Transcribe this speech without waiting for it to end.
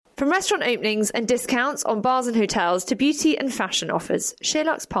From restaurant openings and discounts on bars and hotels to beauty and fashion offers,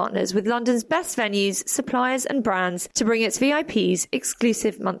 SheerLuxe partners with London's best venues, suppliers and brands to bring its VIPs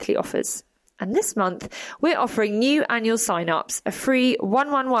exclusive monthly offers. And this month, we're offering new annual sign-ups, a free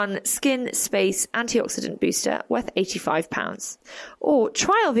 111 Skin Space Antioxidant Booster worth £85. Or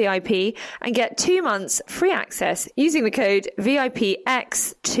trial VIP and get 2 months free access using the code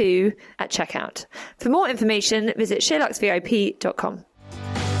VIPX2 at checkout. For more information, visit SheerLuxeVIP.com.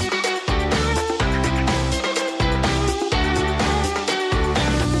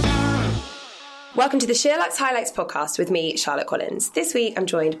 Welcome to the SheerLuxe Highlights podcast with me, Charlotte Collins. This week, I'm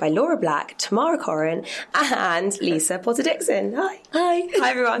joined by Laura Black, Tamara Corrin, and Lisa Potter-Dixon. Hi. Hi. Hi,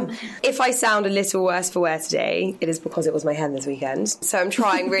 everyone. If I sound a little worse for wear today, it is because it was my hen this weekend. So I'm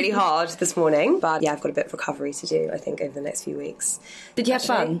trying really hard this morning. But yeah, I've got a bit of recovery to do, I think, over the next few weeks. Did you have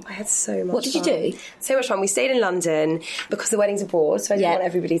fun? I had so much fun. What did you do? So much fun. We stayed in London because the wedding's abroad, so I didn't want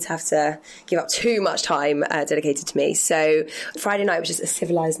everybody to have to give up too much time dedicated to me. So Friday night was just a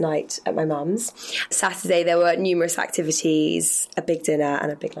civilised night at my mum's. Saturday there were numerous activities, a big dinner and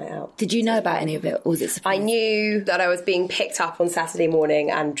a big night out. Did you know about any of it, or was it surprise? I knew that I was being picked up on Saturday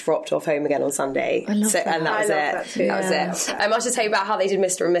morning and dropped off home again on Sunday. I love that. And that was it. That was it. I must just tell you about how they did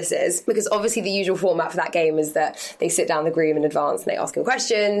Mr. and Mrs. Because obviously the usual format for that game is that they sit down the groom in advance and they ask him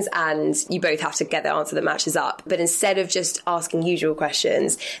questions and you both have to get the answer that matches up. But instead of just asking usual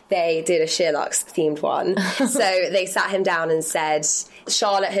questions, they did a SheerLuxe themed one. So they sat him down and said,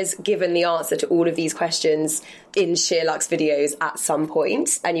 Charlotte has given the answer to all of these questions in SheerLuxe videos at some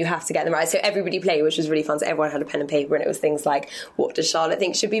point, and you have to get them right. So everybody played, which was really fun. So everyone had a pen and paper, and it was things like, what does Charlotte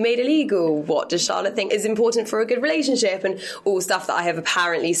think should be made illegal? What does Charlotte think is important for a good relationship? And all stuff that I have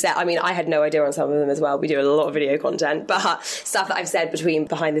apparently said. I mean, I had no idea on some of them as well. We do a lot of video content, but stuff that I've said between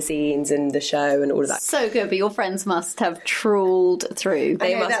behind the scenes and the show and all of that. So good, but your friends must have trawled through.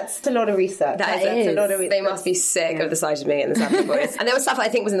 That's a lot of research. That's a lot of research. They must be sick of the sight of me and the sound of the voice. And there was stuff that I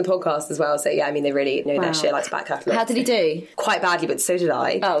think was in the podcast as well. So yeah, I mean, they really know their SheerLuxe back catalogue. How did he do? Quite badly, but so did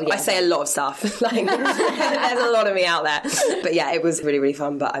I. Oh, yeah. I say a lot of stuff. Like, there's a lot of me out there. But yeah, it was really, really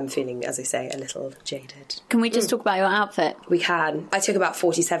fun. But I'm feeling, as I say, a little jaded. Can we just talk about your outfit? We can. I took about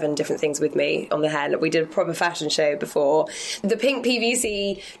 47 different things with me on the hen. We did a proper fashion show before. The pink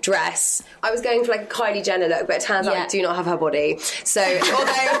PVC dress, I was going for like a Kylie Jenner look, but it turns out I do not have her body. So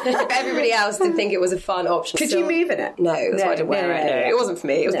although everybody else did think it was a fun option. Could you move in it? No, that's why I didn't wear it. No. It wasn't for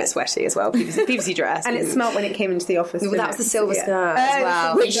me. It was a bit sweaty as well. PVC dress. And it smelled when it came into the office. Well, that was the silver skirt as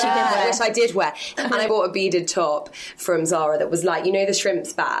well. Which I did wear. And I bought a beaded top from Zara that was like, you know, the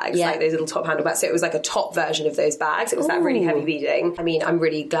shrimps bags, like those little top handle bags. So it was like a top version of those bags. It was that really heavy beading. I mean, I'm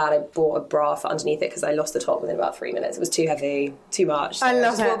really glad I bought a bra for underneath it because I lost the top within about 3 minutes. It was too heavy, too much. So I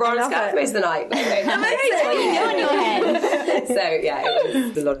love it. I bra and skirt most of the night. What are you doing on your head? So yeah,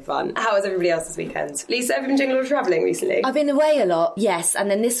 it was a lot of fun. How was everybody else this weekend? Lisa, have you been doing a lot of travelling recently? I've been away a lot, yes. And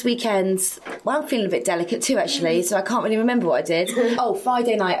then this weekend, well, I'm feeling a bit delicate too, actually. So I can't really remember what I did.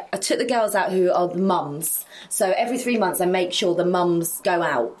 Friday night, I took the girls out who are the mums. So every 3 months, I make sure the mums go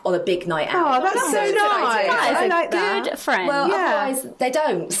out on a big night out. Oh, that's so nice. I like that. Good friend. Well, otherwise they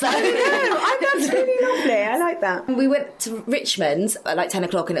don't. So. That's really lovely. I like that. We went to Richmond at like 10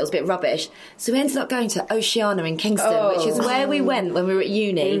 o'clock and it was a bit rubbish. So we ended up going to Oceana in Kingston, which is where we went when we were at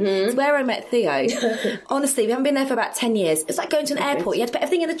uni. It's where I met Theo. Honestly, we haven't been there for about 10 years. It's like going to an airport. You had to put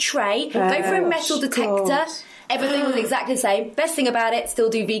everything in a tray, go for a metal detector. God. Everything was exactly the same. Best thing about it, still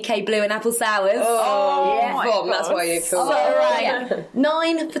do VK Blue and apple sours. That's why you feel right.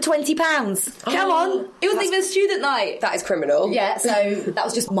 9 for £20. Come on. It wasn't even a student night. That is criminal. Yeah, so that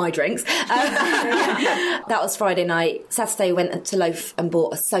was just my drinks. That was Friday night. Saturday we went to Loaf and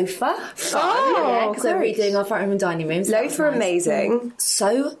bought a sofa. Because we're redoing our front room and dining rooms. Loaf are amazing.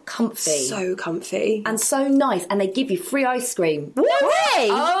 So comfy. So comfy. And so nice. And they give you free ice cream. What?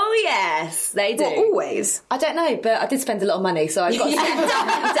 Oh, yes. They do. What, always? I don't know, but I did spend a lot of money, so I've got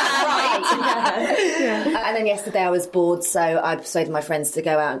And then yesterday I was bored, so I persuaded my friends to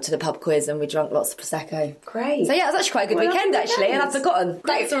go out to the pub quiz and we drank lots of Prosecco. Great. So yeah, it was actually quite a good weekend, actually, and I've forgotten.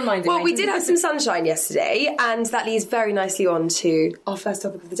 Thanks for reminding me. Well, we did have some sunshine yesterday, and that leads very nicely on to our first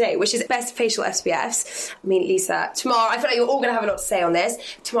topic of the day, which is best facial SPFs. I mean, Lisa, Tamara, I feel like you're all going to have a lot to say on this.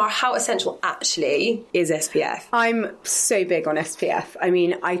 Tamara, how essential actually is SPF? I'm so big on SPF. I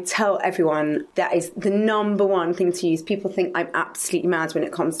mean, I tell everyone that is the number one thing to use. People think I'm absolutely mad when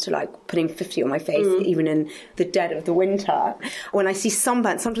it comes to like putting 50 on my face, even in the dead of the winter. When I see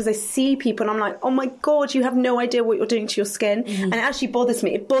sunburn, sometimes I see people and I'm like, oh my God, you have no idea what you're doing to your skin. And it actually bothers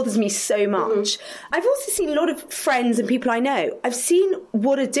me. It bothers me so much. I've also seen a lot of friends and people I know. I've seen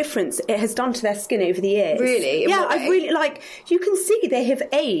what a difference it has done to their skin over the years. Really? Yeah, I've really, like, you can see they have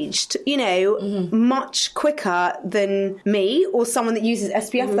aged, you know, much quicker than me or someone that uses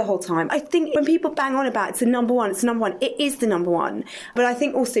SPF the whole time. I think when people bang on about it's the number one, it is the number one. But I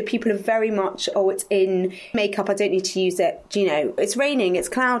think also people are very much, it's in makeup, I don't need to use it. You know, it's raining, it's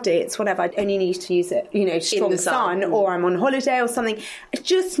cloudy, it's whatever, I only need to use it, you know, strong sun, or I'm on holiday or something. It's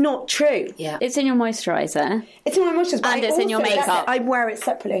just not true. Yeah. It's in your moisturiser. It's in my moisturiser, and it's in your makeup. I wear it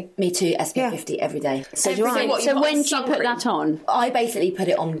separately. Me too, SPF 50 every day. So when do you put that on? I basically put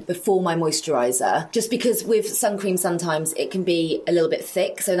it on before my moisturiser, just because with sun cream sometimes it can be a little bit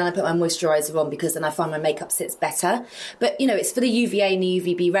thick, so then I put my moisturiser on because then I find my makeup sits better. But, you know, it's for the UVA and the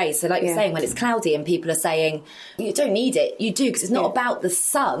UVB rays, so like you're saying, when it's cloudy and people are saying, you don't need it, you do, because it's not about the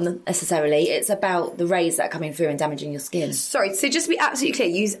sun necessarily, it's about the rays that are coming through and damaging your skin. Sorry, so just to be absolutely clear,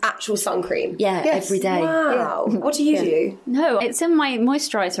 use actual sun cream? Yeah, every day. Wow. Yeah. What do you do? No, it's in my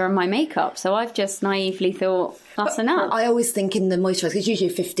moisturiser and my makeup, so I've just naively thought that's enough. I always think in the moisturiser, because usually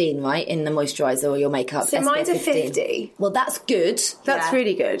 15, right, in the moisturiser or your makeup. So mine's a 50. Well, that's good. That's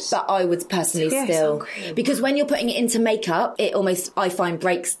really good. But I would personally still, because when you're putting it into makeup, it almost, I find,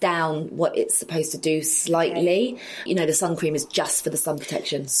 breaks down what it's supposed to do slightly. You know, the sun cream is just for the sun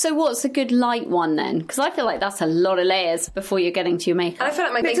protection. So what's a good light one then? Because I feel like that's a lot of layers before you're getting to your makeup. And I feel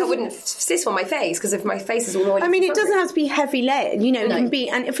like my makeup wouldn't sit on my face, because if my face is all oily. I mean, it doesn't have to be heavy layered, you know, it can be,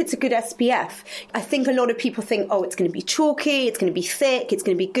 and if it's a good SPF, I think a lot of people think, it's going to be chalky, it's going to be thick, it's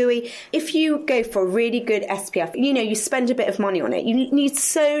going to be gooey. If you go for a really good SPF, you know, you spend a bit of money on it, you need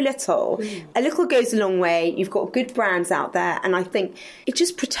so little. A little goes a long way. You've got good brands out there, and I think it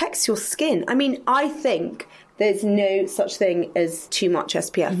just protects your skin. I mean, I think there's no such thing as too much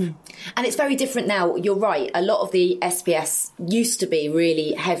SPF. And it's very different now. You're right. A lot of the SPFs used to be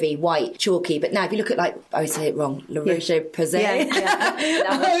really heavy, white, chalky. But now if you look at, like, I always say it wrong, La Roche-Posay.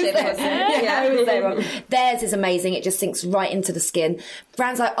 I always say it wrong. Theirs is amazing. It just sinks right into the skin.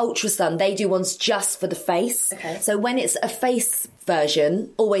 Brands like Ultra Sun, they do ones just for the face. Okay. So when it's a face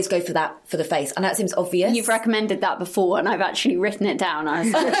version, always go for that for the face. And that seems obvious. You've recommended that before, and I've actually written it down. I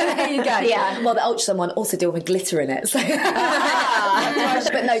was like, there you go. Yeah. Well, the Ultra Sun one also do with glitter in it. So.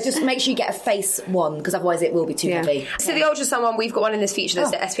 But no, just make sure you get a face one, because otherwise it will be too heavy. So the Ultra Sun one, we've got one in this feature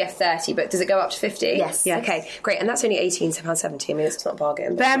that's at SPF 30, but does it go up to 50? Yes. Okay, great. And that's only £18.70. I mean, it's not a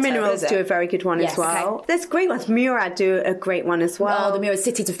bargain. Bare Minerals do a very good one as well. Okay. There's great ones. Murad do a great one as well. Oh, the Murad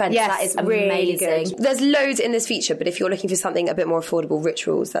City Defence. Yes, that is really amazing. good. There's loads in this feature, but if you're looking for something a bit more affordable,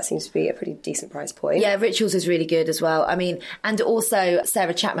 Rituals, that seems to be a pretty decent price point. Yeah, Rituals is really good as well. I mean, and also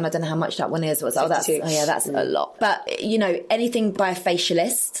Sarah Chapman, I don't know how much that one is. That's a lot. But, you know, anything by a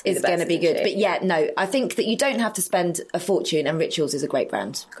facialist is going to be good. But yeah, no, I think that you don't have to spend a fortune, and Rituals is a great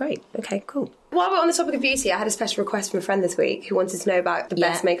brand. Great. Okay, cool. While we're on the topic of beauty, I had a special request from a friend this week who wanted to know about the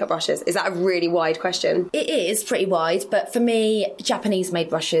best makeup brushes. Is that a really wide question? It is pretty wide, but for me, Japanese-made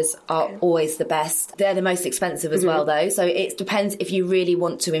brushes are always the best. They're the most expensive as well, though, so it depends if you really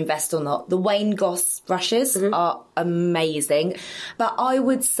want to invest or not. The Wayne Goss brushes are amazing, but I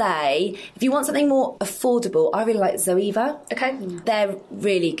would say if you want something more affordable, I really like Zoeva. Okay. They're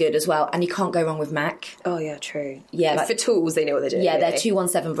really good as well, and you can't go wrong with MAC. Oh, yeah, true. Yeah, like, for tools, they know what they're doing. Yeah, their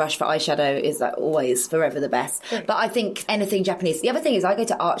 217 brush for eyeshadow is like always forever the best. Right. But I think anything Japanese. The other thing is I go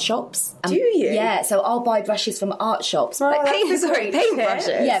to art shops. Do you? Yeah, so I'll buy brushes from art shops. Like paint brushes.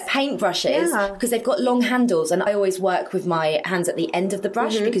 Yeah, paint brushes, because they've got long handles, and I always work with my hands at the end of the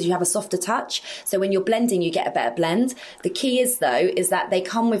brush because you have a softer touch. So when you're blending, you get a better blend. The key is, though, is that they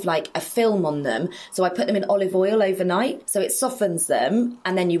come with like a film on them. So I put them in olive oil overnight, so it softens them,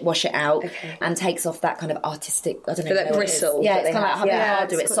 and then you wash it out and takes off that kind of artistic, I don't know. That bristle. Yeah, it's kind of like how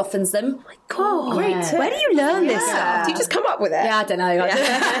it softens them. Oh my God, great. Yeah. Where do you learn this stuff? Do you just come up with it? Yeah, I don't know.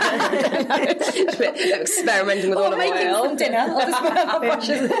 Experimenting with olive making oil. some dinner.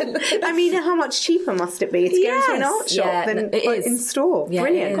 I mean, how much cheaper must it be to go to an art shop than in store? Yeah,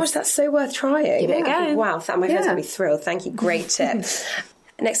 brilliant. Gosh, that's so worth trying. Give it a go. Wow, my friends will be thrilled. Thank you. Great tip.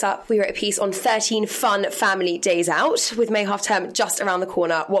 Next up, we wrote a piece on 13 fun family days out. With May half term just around the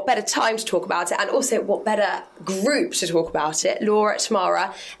corner, what better time to talk about it, and also what better group to talk about it? Laura,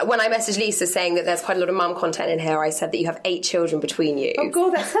 Tamara. When I messaged Lisa saying that there's quite a lot of mum content in here, I said that you have 8 children between you. Oh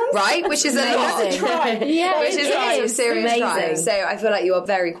God, that sounds right, which is a lot. Yeah, which is a serious try. So I feel like you are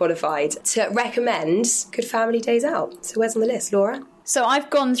very qualified to recommend good family days out. So where's on the list, Laura? So I've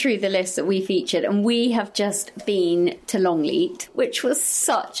gone through the list that we featured, and we have just been to Longleat, which was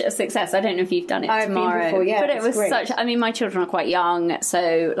such a success. I don't know if you've done it tomorrow. Been before, yeah, but it was great. such... I mean, my children are quite young,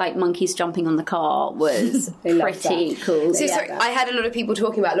 so, like, monkeys jumping on the car was pretty cool. So, sorry, I had a lot of people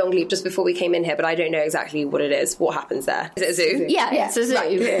talking about Longleat just before we came in here, but I don't know exactly what it is. What happens there? Is it a zoo? Yeah, it's a zoo.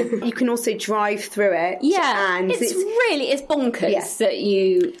 Right. You can also drive through it. Yeah, and it's bonkers that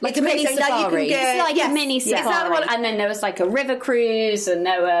you... Like a mini safari. It's like a mini safari. Is that the one? And then there was like a river cruise, and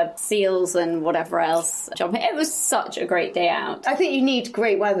there were seals and whatever else jumping. It was such a great day out. I think you need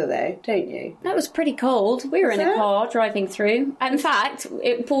great weather though, don't you? That was pretty cold. We were in a car driving through. In fact,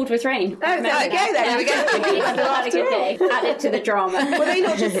 it poured with rain. Oh, there we go. There we go. Had a good day. Added to the drama. Were they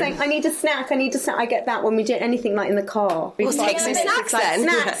not just saying, I need a snack, I get that when we do anything like in the car. We'll take some snacks then.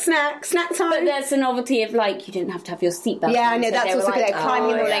 Snack time. But there's the novelty of, like, you didn't have to have your seatbelt. Yeah, I know, so that's they also were good. Like, They're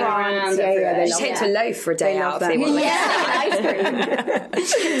climbing all around. Yeah, you take to loaf for a day out if they want. ice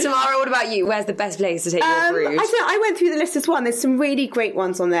cream. Tamara, what about you? Where's the best place to take your cruise? I went through the list as well. There's some really great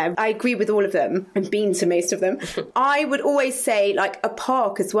ones on there. I agree with all of them. I've been to most of them. I would always say, like, a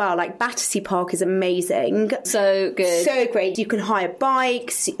park as well. Like, Battersea Park is amazing. So good. So great. You can hire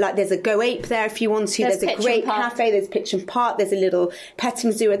bikes. Like, there's a Go Ape there if you want to. There's a great cafe. There's Pitch and Park. There's a little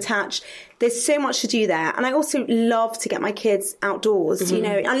petting zoo attached. There's so much to do there. And I also love to get my kids outdoors, you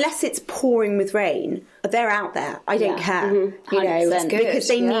know, unless it's pouring with rain. They're out there. I don't care, you know, because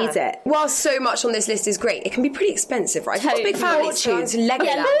they need it. While so much on this list is great, it can be pretty expensive, right? It's big families trying to leg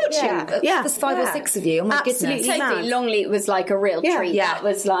it. There's 5 or 6 of you. Oh my goodness. Totally. Longleat was like a real treat. Yeah. That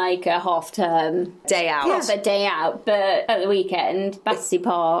was like a half-term day out. Half a day out. But at the weekend, Battersea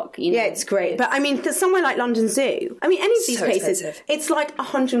Park, you know. Yeah, it's great. But I mean, somewhere like London Zoo, I mean, any of these places, expensive. It's like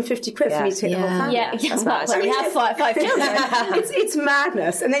 150 quid for me to take the whole family. Yeah, that's mad. When you have five children. It's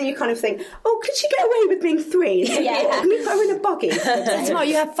madness. And then you kind of think, oh, could she get away with being 3? Yeah. Can we throw in a buggy? Tomorrow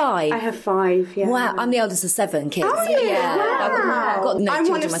you have 5? I have 5, yeah. Wow, I'm the eldest of 7 kids. Oh, yeah. Wow. I've got no I'm one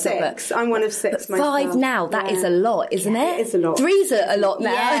children of myself, 6. I'm one of 6 myself. 5 now, that is a lot, isn't it? It is a lot. 3's a lot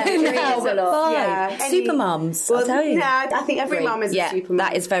now. Yeah, 3 is a lot. 5. Yeah. Super mums, I'll tell you. No, I think every mum is a super mum.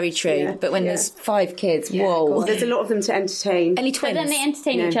 That is very true. Yeah. But when there's 5 kids, whoa. God, there's a lot of them to entertain. Any But twins? then they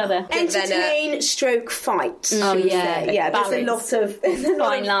entertain each other. Entertain, stroke, fight. Oh, yeah. Yeah, there's a lot of...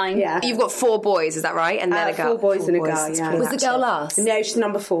 Fine line. Yeah. You've got 4 boys, is that right? And then a girl. 4 boys and a girl, yeah. Was the girl last? No, she's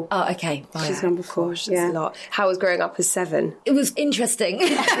number 4. Oh, okay. Right. She's number 4. That's a lot. How was growing up as 7? It was interesting.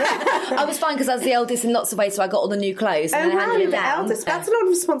 I was fine because I was the eldest in lots of ways, so I got all the new clothes and then I handed it down. Eldest. That's a lot of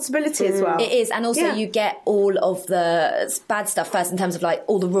responsibility as well. It is, and also you get all of the bad stuff first in terms of like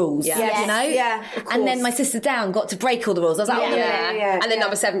all the rules, you know? Yeah, of and then course. my sister down got to break all the rules. I was like, And then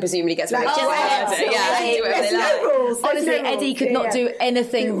number 7 presumably gets rid of it. Do whatever they like. Rules. Honestly, Eddie could not do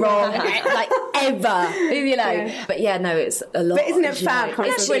anything wrong, like ever, you know. But yeah, no, it's a lot. But isn't it fab?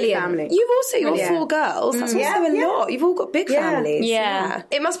 It's brilliant. Family. You've also got 4 girls. That's also a lot. You've all got big families. Yeah.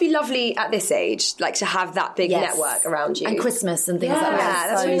 It must be lovely at this age, like to have that big network around you. And Christmas and things like that. Yeah,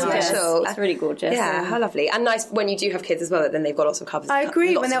 that's so really nice. special. It's really gorgeous. Yeah, how lovely. And nice when you do have kids as well, that then they've got lots of covers. I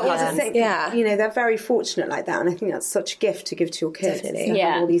agree. Lots When they're of all the cousins. same, you know, they're very fortunate like that, and I think that's such a gift to give to your kids. Definitely. To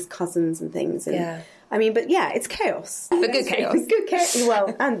have all these cousins and things. And, I mean, but yeah, it's chaos. But good chaos. Good chaos.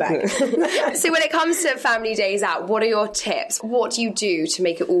 Well, and back. So when it comes to family days out, what are your tips? What do you do to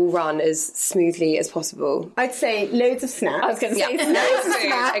make it all run as smoothly as possible? I'd say loads of snacks. I was going to say Loads of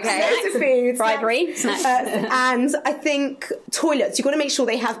snacks, okay. loads of food, bribery, snacks. and I think toilets. You've got to make sure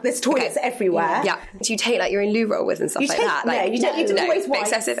there's toilets everywhere. Yeah. Do you take like your in loo roll with and stuff You like take, that? no, Like, you don't. You no, always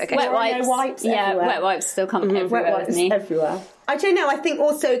wipes. excessive. Okay. Wet wipes. Wipes Yeah, everywhere. wet wipes still come everywhere Wet wipes with me. everywhere. I don't know. I think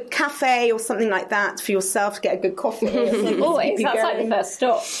also cafe or something like that for yourself to get a good coffee. Always. That's like the first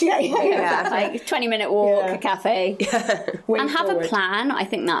stop. Yeah. Like 20-minute walk, a cafe. Way And have forward. a plan. I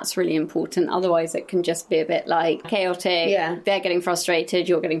think that's really important. Otherwise, it can just be a bit like chaotic. Yeah. They're getting frustrated.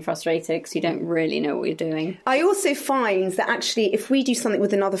 You're getting frustrated because you don't really know what you're doing. I also find that actually, if we do something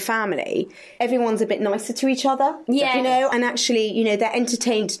with another family, everyone's a bit nicer to each other. Yeah. You know, and actually, you know, they're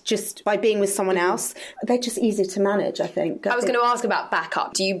entertained just by being with someone else. They're just easier to manage, I think. I was going to ask about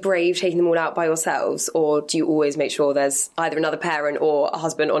backup. Do you brave taking them all out by yourselves, or do you always make sure there's either another parent or a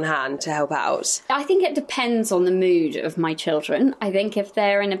husband on hand to help out? I think it depends on the mood of my children. I think if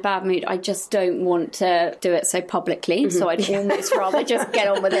they're in a bad mood, I just don't want to do it so publicly. So I'd almost rather just get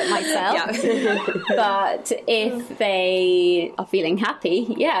on with it myself. But if they are feeling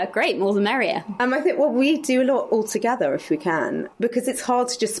happy, yeah, great, more the merrier. I think, well, we do a lot all together if we can, because it's hard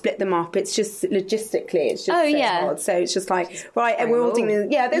to just split them up. It's just logistically, it's just hard. So it's just like, right, and we're all doing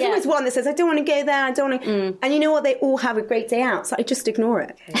there's always one that says, I don't want to go there, I don't want to... And you know what? They all have a great day out, so I just ignore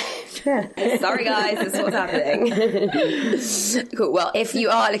it. Sorry guys, this is what's happening. Cool. Well, if you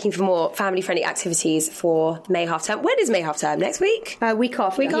are looking for more family-friendly activities for May half term, when is May half term? Next week? Week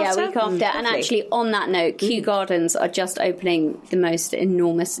after. Week after. And actually, on that note, Kew Gardens are just opening the most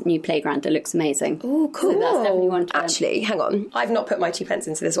enormous new playground that looks amazing. Oh, cool. So that's definitely one to... Actually, hang on. I've not put my 2 pence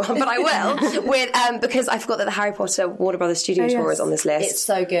into this one, but I will. Because I forgot that the Harry Potter Warner Brothers Studio Tour is on this list. It's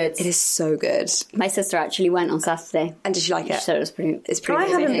so good. It is so good. My sister actually went on Saturday. And did she like it? She said it was pretty... It's pretty I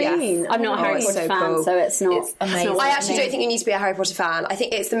haven't amazing. been. I'm not a Harry Potter fan, so it's not... It's amazing. I actually don't think you need to be a Harry Potter fan. I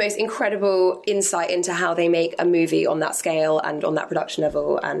think it's the most incredible insight into how they make a movie on that scale and on that production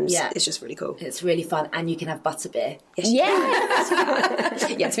level, and it's just really cool. It's really fun, and you can have butterbeer. Yeah,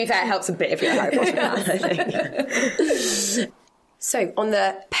 to be fair, it helps a bit if you're a Harry Potter fan, I think. So, on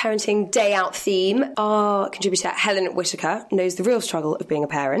the parenting day out theme, our contributor Helen Whittaker knows the real struggle of being a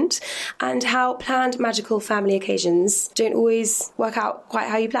parent and how planned magical family occasions don't always work out quite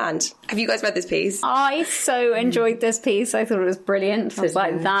how you planned. Have you guys read this piece? I so enjoyed this piece. I thought it was brilliant. I was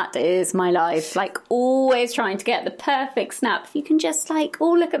like, that is my life. Like, always trying to get the perfect snap. If you can just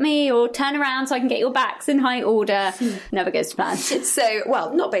look at me or turn around so I can get your backs in high order. Never goes to plan. So,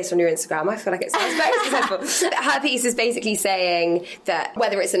 well, not based on your Instagram. I feel like it sounds very successful. Her piece is basically saying that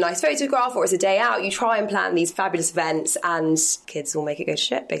whether it's a nice photograph or it's a day out, you try and plan these fabulous events and kids will make it go to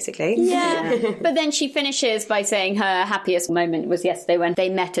shit, basically. Yeah. But then she finishes by saying her happiest moment was yesterday when they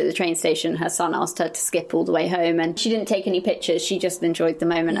met at the train station. Her son asked her to skip all the way home and she didn't take any pictures. She just enjoyed the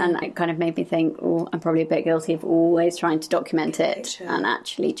moment. And it kind of made me think, I'm probably a bit guilty of always trying to document it and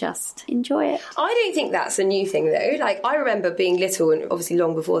actually just enjoy it. I don't think that's a new thing, though. Like, I remember being little and obviously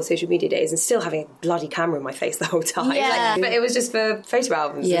long before the social media days and still having a bloody camera in my face the whole time. Yeah. But it was just for photo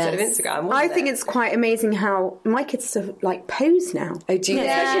albums instead of Instagram. I think it's quite amazing how my kids still pose now. Oh, do you?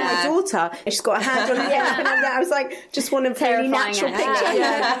 Especially my daughter. She's got a hand on her hip and all that. I was like, just want a very natural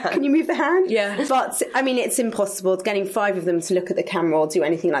picture. Can you move the hand? Yeah. But I mean, it's impossible getting 5 of them to look at the camera or do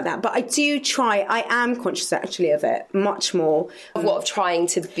anything like that. But I do try. I am conscious actually of it much more. Of trying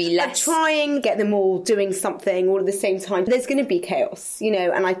to be less. Trying get them all doing something all at the same time. There's going to be chaos,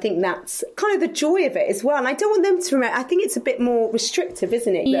 and I think that's kind of the joy of it as well. And I don't want them to remember. I think it's a bit more restrictive,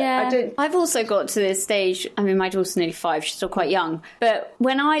 isn't it? I've also got to this stage. I mean, my daughter's nearly 5. She's still quite young. But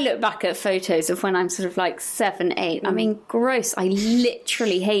when I look back at photos of when I'm sort of 7, 8, I mean, gross. I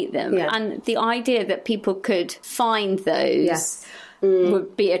literally hate them. Yeah. And the idea that people could find those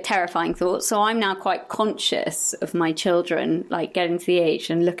would be a terrifying thought. So I'm now quite conscious of my children, getting to the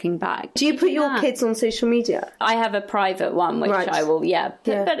age and looking back. Do you put your kids on social media? I have a private one, which I will,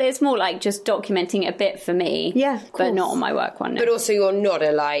 But it's more just documenting a bit for me. Yeah, but not on my work one. No. But also you're not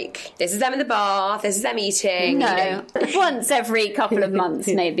this is them in the bath, this is them eating. No. Once every couple of months,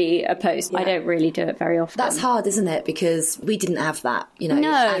 maybe a post. I don't really do it very often. That's hard, isn't it? Because we didn't have that, No.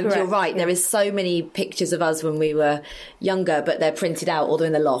 And you're right, there is so many pictures of us when we were younger, but they're printed out or they're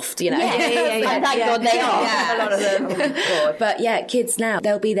in the loft, And thank God they are. A lot of them. But kids now,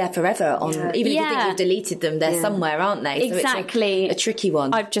 they'll be there forever on. Even if you think you've deleted them, they're somewhere, aren't they? Exactly. So it's a tricky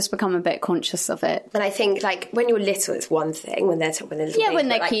one. I've just become a bit conscious of it. And I think when you're little, it's one thing when they're little. When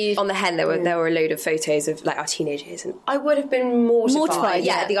they're cute. On the hen, there were a load of photos of our teenagers, and I would have been mortified.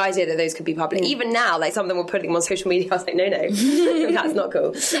 Yeah, the idea that those could be public. Even now, some of them were putting them on social media. I was like, no, that's not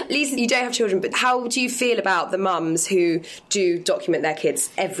cool. Lisa, you don't have children, but how do you feel about the mums who do document their kids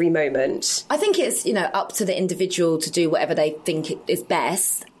every moment? I think it's up to the individual to do whatever they think is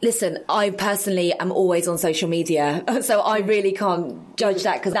best. Listen, I personally am always on social media, so I really can't judge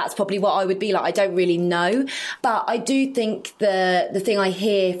that because that's probably what I would be like. I don't really know. But I do think the thing I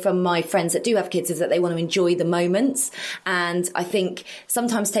hear from my friends that do have kids is that they want to enjoy the moments. And I think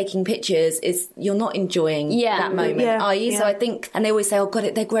sometimes taking pictures is you're not enjoying that moment, are you? Yeah. So I think, and they always say, oh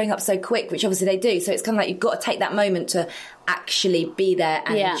God, they're growing up so quick, which obviously they do. So it's kind of you've got to take that moment to actually be there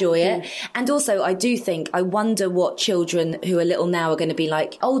and enjoy it. And also I wonder what children who are little now are going to be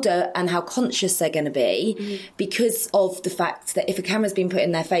older and how conscious they're going to be because of the fact that if a camera's been put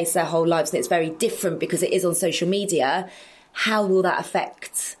in their face their whole lives and it's very different because it is on social media, how will that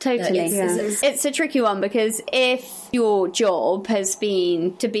affect? Totally. It's a tricky one because if your job has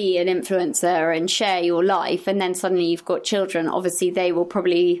been to be an influencer and share your life and then suddenly you've got children, obviously they will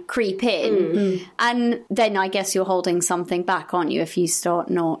probably creep in. And then I guess you're holding something back, aren't you, if you start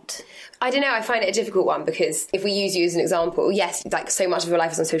not... I don't know, I find it a difficult one because if we use you as an example, yes, so much of your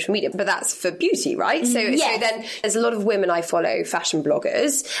life is on social media, but that's for beauty, right? So then there's a lot of women I follow, fashion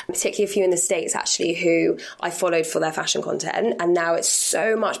bloggers, particularly a few in the States actually, who I followed for their fashion content. content, and now it's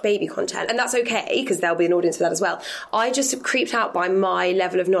so much baby content, and that's okay because there'll be an audience for that as well. I just creeped out by my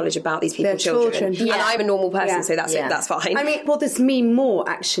level of knowledge about these people's children. Yeah. And I'm a normal person, so that's fine. I mean, what bothers me more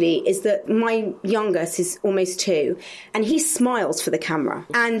actually is that my youngest is almost 2, and he smiles for the camera,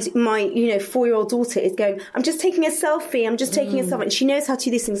 and my 4-year-old daughter is going, I'm just taking a selfie, I'm just taking a selfie, and she knows how to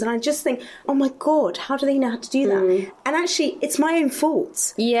do these things, and I just think, oh my God, how do they know how to do that? And actually, it's my own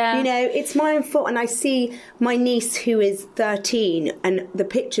fault. Yeah. It's my own fault, and I see my niece who is 13, and the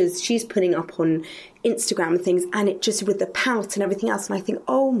pictures she's putting up on Instagram and things, and it just with the pout and everything else, and I think,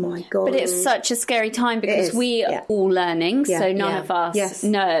 oh my God. But it's such a scary time because we are all learning, so none of us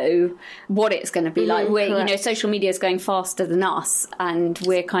know what it's going to be like. We're, social media is going faster than us, and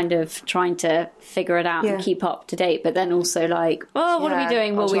we're kind of trying to figure it out and keep up to date, but then also like, what are we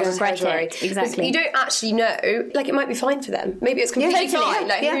doing? Will we regret it? Exactly. You don't actually know, like it might be fine for them. Maybe it's completely fine,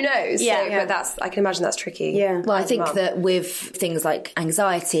 like who knows? Yeah. But I can imagine that's tricky. Yeah. Well, I think that with things like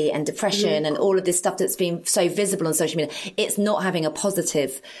anxiety and depression and all of this stuff that's been so visible on social media, it's not having a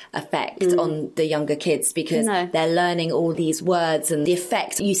positive effect on the younger kids because they're learning all these words, and the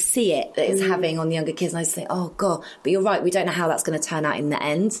effect, you see it that it's having on the younger kids, and I just think, oh God, but you're right, we don't know how that's going to turn out in the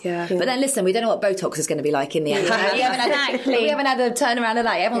end. But then listen, we don't know what Botox is going to be like in the end. We haven't had a turnaround of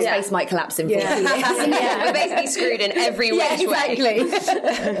that. Everyone's face might collapse in 40 years. We're basically screwed in every which way.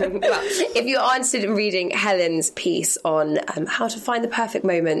 Well, if you are interested in reading Helen's piece on how to find the perfect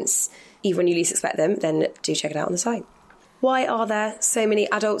moments even when you least expect them, then do check it out on the site. Why are there so many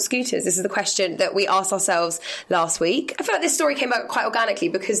adult scooters? This is the question that we asked ourselves last week. I feel like this story came out quite organically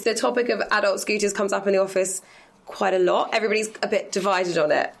because the topic of adult scooters comes up in the office quite a lot. Everybody's a bit divided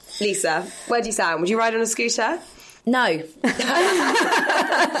on it. Lisa, where do you stand? Would you ride on a scooter? No.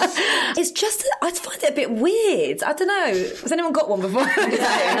 It's just, I find it a bit weird. I don't know. Has anyone got one before? No.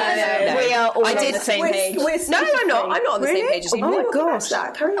 We are all on the same page. No, I'm not. I'm not on the same page as you. Oh my gosh.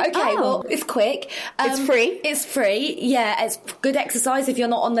 Okay, well, it's quick. It's free. It's free. Yeah, it's good exercise if you're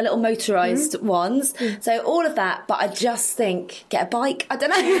not on the little motorised ones. So all of that, but I just think, get a bike. I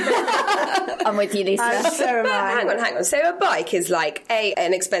don't know. I'm with you, Lisa. So am I. Hang on. So a bike is like A,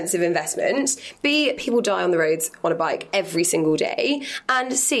 an expensive investment, B, people die on the roads on a bike every single day,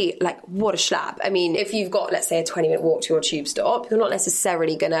 and C, like, what a schlap. I mean, if you've got, let's say, a 20-minute walk to your tube stop, you're not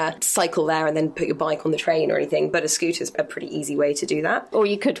necessarily going to cycle there and then put your bike on the train or anything, but a scooter's a pretty easy way to do that. Or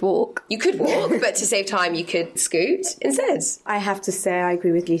you could walk. But to save time, you could scoot instead. I have to say, I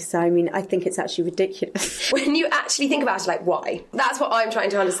agree with Lisa. I mean, I think it's actually ridiculous. When you actually think about it, like, why? That's what I'm trying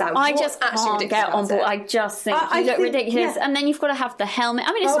to understand. I just can't get on board. I just think you look ridiculous, and then you've got to have the helmet.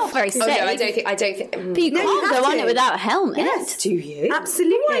 I mean, it's not very safe. Oh, no, I don't think. But you can't go on it without a helmet. Yes. Do you?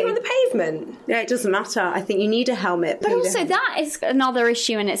 Absolutely. Why are you on the pavement? No, it doesn't matter. I think you need a helmet. But also that is another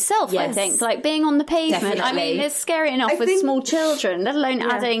issue in itself, I think. Like being on the pavement. Definitely. I mean, it's scary enough with small children, let alone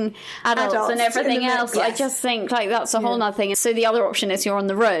adding adults and everything else. Yes. I just think like that's a whole other thing. So the other option is you're on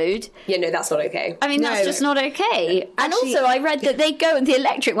the road. Yeah, no, that's not okay. I mean, that's just not okay. And also I read that the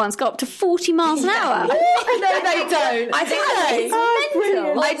electric ones go up to 40 miles an hour. No, they don't. I think it's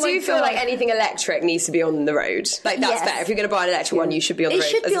mental. I do feel like anything electric needs to be on the road. Like that's fair. If you're going to buy an electric one, you should be on the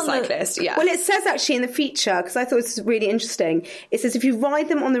road as a cyclist. Yeah. Well, it says actually in the feature, because I thought this was really interesting, it says if you ride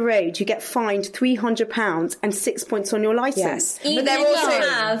them on the road, you get fined £300 and 6 points on your licence. Even if you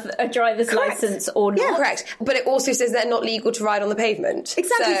have a driver's licence or not. Yeah, correct. But it also says they're not legal to ride on the pavement.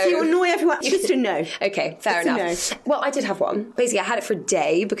 Exactly, so you annoy everyone. Just to know. Okay, fair enough. Well, I did have one. Basically, I had it for a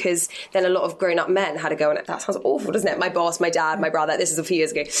day because then a lot of grown-up men had to go on it. That sounds awful, doesn't it? My boss, my dad, my brother, this is a few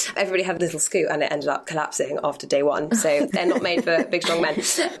years ago. Everybody had a little scoot and it ended up collapsing after day one. So they're not made for big, strong men.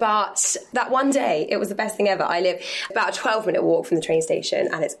 But that one day, it was the best thing ever. I live about a 12-minute walk from the train station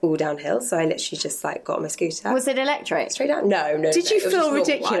and it's all downhill. So I literally just got on my scooter. Was it electric? Straight down? No. Did you feel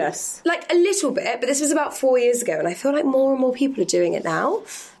ridiculous? Like a little bit, but this was about 4 years ago and I feel like more and more people are doing it now.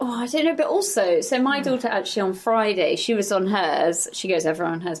 Oh, I don't know, but also, so my daughter actually on Friday, she was on hers, she goes ever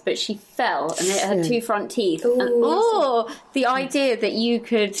on hers, but she fell and it had 2 front teeth. The idea that you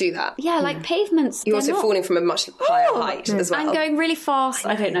could do that. Yeah, like pavements. You're also falling from a much higher height as well. And going really fast.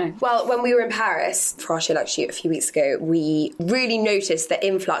 I don't know. Well, when we were in Paris for our Sherlock shoot a few weeks ago, we really noticed the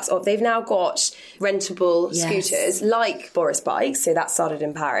influx of, they've now got rentable scooters like Boris bikes, so that started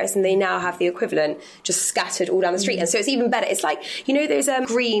in Paris, and they now have the equivalent just scattered all down the street. And so it's even better. It's like, you know those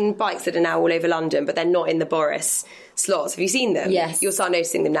green bikes that are now all over London, but they're not in the Boris slots. Have you seen them? Yes. You'll start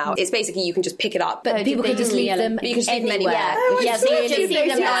noticing them now. It's basically you can just pick it up. But people can just leave them you can just leave them anywhere. So you just see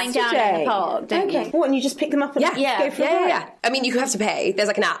them lying down in the park, don't you? What, and you just pick them up and go for a ride? Yeah. I mean, you have to pay. There's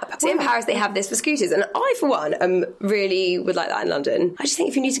like an app. So in Paris, they have this for scooters. And I, for one, really would like that in London. I just think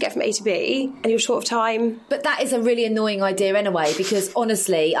if you need to get from A to B and you're short of time. But that is a really annoying idea anyway, because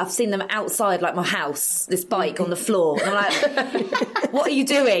honestly, I've seen them outside like my house, this bike on the floor. And I'm like, what are you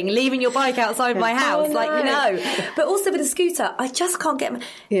doing? Leaving your bike outside my house? Oh, no. Like, you know. But also with a scooter, I just can't get them.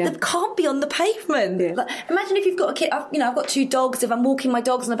 They can't be on the pavement. Yeah. Like, imagine if you've got a kid, I've got 2 dogs, if I'm walking my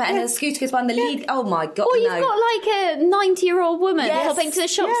dogs on the pavement and a scooter goes by on the lead. Oh my God, Or you've got like a 90-year-old woman hopping to the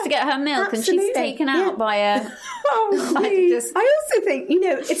shops to get her milk and she's taken out by a... Oh, please. I also think,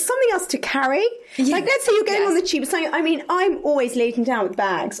 it's something else to carry. Like, let's say you're going on the tube. I mean, I'm always laden down with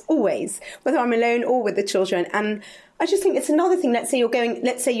bags, always, whether I'm alone or with the children. And I just think it's another thing. Let's say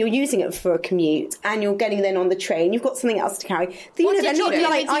you're using it for a commute and you're getting then on the train. You've got something else to carry. They're not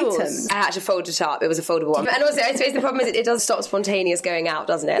light items. I had to fold it up. It was a foldable one. And also, I suppose the problem is it does stop spontaneous going out,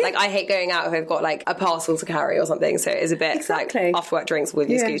 doesn't it? Like, I hate going out if I've got like a parcel to carry or something. So it is a bit like after work drinks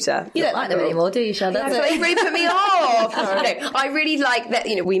with your scooter. You don't like them anymore, do you, Charlotte? Yeah, they really put me off. No, I really like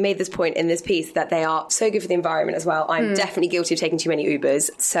that, we made this point in this piece that they are so good for the environment as well. I'm definitely guilty of taking too many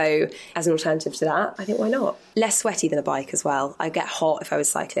Ubers. So as an alternative to that, I think why not? Less sweaty than a bike as well. I get hot if I was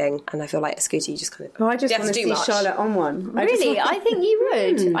cycling, and I feel like a scooter, you just kind of... I just want to see Charlotte on one. Really? I think you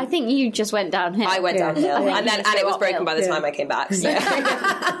would. I think you just went downhill. I went downhill. And it was broken by the time I came back. So.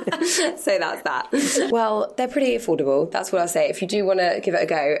 So that's that. Well, they're pretty affordable. That's what I'll say. If you do want to give it a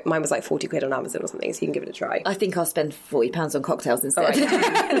go, mine was like 40 quid on Amazon or something, so you can give it a try. I think I'll spend £40 on cocktails instead.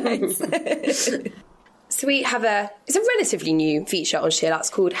 Right. So we have it's a relatively new feature on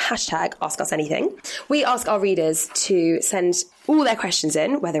Sheerluxe called #AskUsAnything. We ask our readers to send all their questions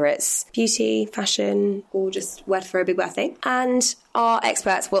in, whether it's beauty, fashion, or just word for a big birthday. And our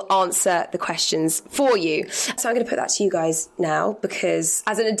experts will answer the questions for you. So I'm going to put that to you guys now, because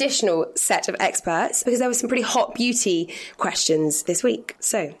as an additional set of experts, because there were some pretty hot beauty questions this week.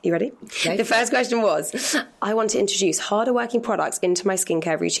 So, you ready? Okay. The first question was, I want to introduce harder working products into my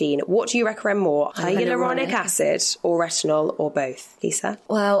skincare routine. What do you recommend more? Hyaluronic acid or retinol or both? Lisa?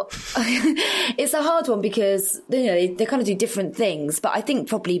 Well, it's a hard one because they kind of do different things, but I think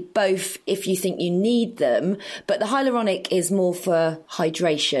probably both if you think you need them. But the hyaluronic is more for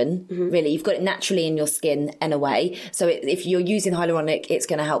hydration, really. You've got it naturally in your skin anyway. So if you're using hyaluronic, it's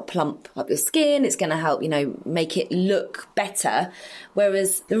going to help plump up your skin. It's going to help, make it look better.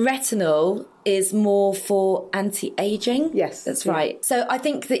 Whereas the retinol is more for anti-aging. Yes. That's right. So I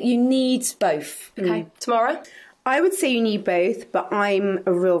think that you need both. Okay. Tamara? I would say you need both, but I'm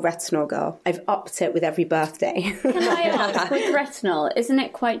a real retinol girl. I've upped it with every birthday. Can I ask, with retinol, isn't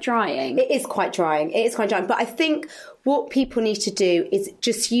it quite drying? It is quite drying. But I think what people need to do is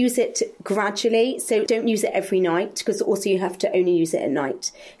just use it gradually. So don't use it every night, because also you have to only use it at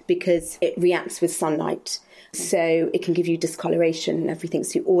night because it reacts with sunlight. So it can give you discoloration and everything.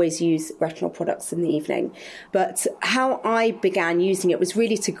 So you always use retinol products in the evening. But how I began using it was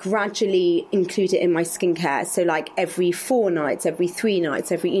really to gradually include it in my skincare. So like every 4 nights, every 3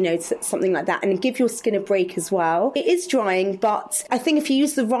 nights, something like that. And give your skin a break as well. It is drying, but I think if you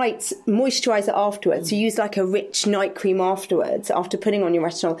use the right moisturiser afterwards, you use like a rich night cream afterwards, after putting on your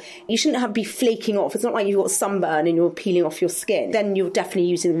retinol, you shouldn't be flaking off. It's not like you've got sunburn and you're peeling off your skin. Then you're definitely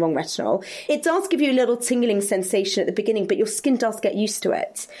using the wrong retinol. It does give you a little tingling sensation at the beginning, but your skin does get used to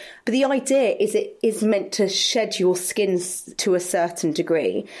it. But the idea is it is meant to shed your skin to a certain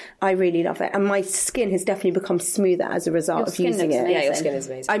degree. I really love it. And my skin has definitely become smoother as a result of using it. Yeah, your skin is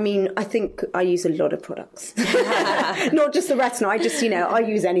amazing. I mean, I think I use a lot of products. Not just the retinol. I just, I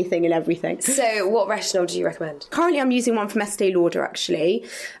use anything and everything. So what retinol do you recommend? Currently I'm using one from Estee Lauder, actually.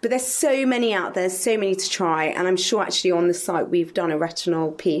 But there's so many out there, so many to try. And I'm sure actually on the site we've done a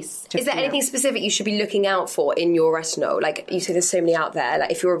retinol piece. Is there anything specific you should be looking out for in your retinol? Like you say, there's so many out there.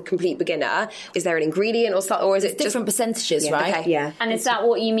 Like if you're a complete beginner, is there an ingredient or is it different percentages, right? Okay. Yeah. And is that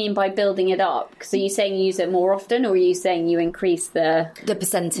what you mean by building it up? So are you saying you use it more often, or are you saying you increase the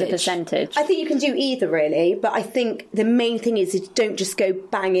percentage? I think you can do either, really. But I think the main thing is don't just go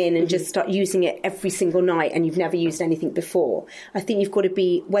bang in and just start using it every single night and you've never used anything before. I think you've got to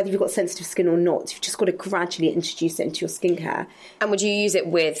be, whether you've got sensitive skin or not, you've just got to gradually introduce it into your skincare. And would you use it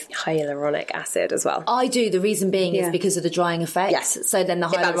with hyaluronic acid as well? I do. The reason being is because of the drying effect. Yes. So then the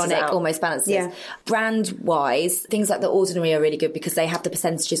hyaluronic almost balances. Yeah. Brand-wise, things like The Ordinary are really good because they have the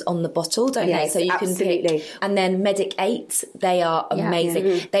percentages on the bottle, don't they? So you can pick. And then Medic 8, they are amazing.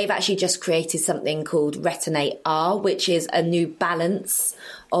 Yeah. They've actually just created something called Retinate R, which is a new balance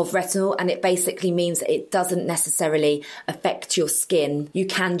of retinol, and it basically means that it doesn't necessarily affect your skin. You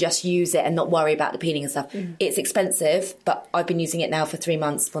can just use it and not worry about the peeling and stuff. It's expensive, but I've been using it now for 3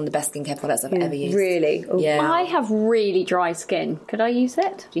 months. One of the best skincare products I've ever used. Really? Oh, yeah. I have really dry skin. Could I use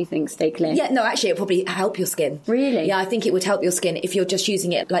it? Do you think Stay Clear? Yeah, no, actually, it'll probably help your skin. Really? Yeah, I think it would help your skin if you're just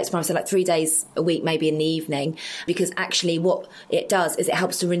using it, like Samara said, like 3 days a week, maybe in the evening, because actually what it does is it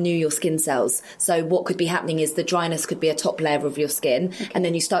helps to renew your skin cells. So what could be happening is the dryness could be a top layer of your skin, and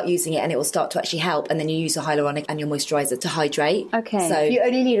then you start using it and it will start to actually help, and then you use a hyaluronic and your moisturiser to hydrate. Okay. So you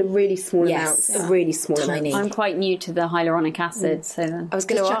only need a really small amount. A really small Tiny. amount. I'm quite new to the hyaluronic acid, so then... I was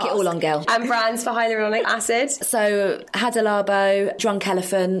going to chuck it all on, girl. And brands for hyaluronic acid? So Hada Labo, Drunk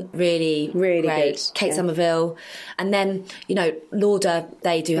Elephant, really Really great. good. Kate Somerville. And then, you know, Lauder,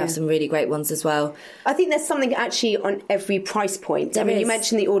 they do have some really great ones as well. I think there's something actually on every price point. There I mean, you is.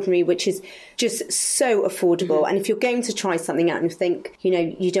 mentioned The Ordinary, which is just so affordable. And if you're going to try something out and you think, you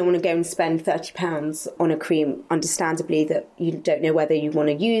know, you don't want to go and spend £30 on a cream, understandably, that you don't know whether you want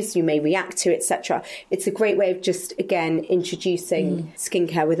to use, you may react to, etc. It's a great way of just, again, introducing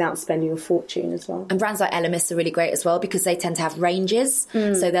skincare without spending a fortune as well. And brands like Elemis are really great as well because they tend to have ranges.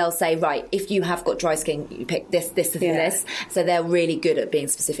 So they'll say, right, if you have got dry skin, you pick this, and this. So they're really good at being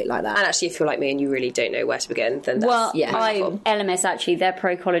specific like that. And actually, if you're like me and you really don't know where to begin, then that's LMS, actually, their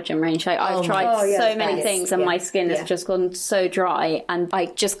Pro Collagen range, I've tried so many things and my skin has just gone so dry and I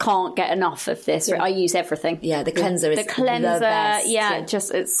just can't get enough of this. I use everything. Yeah, the cleanser is the cleanser, the best.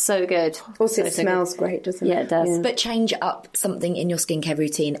 just it's so good. Also, it smells great, doesn't it? Yeah, it does. But change up something in your skincare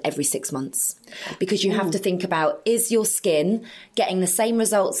routine every 6 months because you have to think about, is your skin getting the same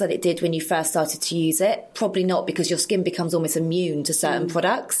results that it did when you first started to use it? Probably not, because your skin becomes almost immune to certain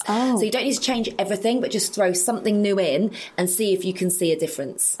products. So you don't need to change everything, but just throw something new in and see if you can see a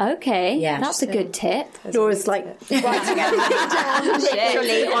difference. Okay, Yeah. that's a good tip. Laura's like writing everything down.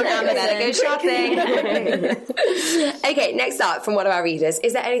 literally on Amazon. Go shopping. Okay, next up from one of our readers,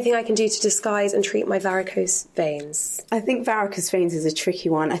 is there anything I can do to disguise and treat my varicose veins? I think varicose veins is a tricky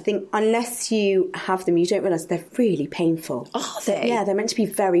one. I think unless you have them, you don't realise they're really painful. Are they? Yeah, they're meant to be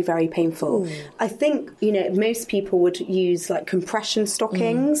very, very painful. I think, you know, most people would use like compression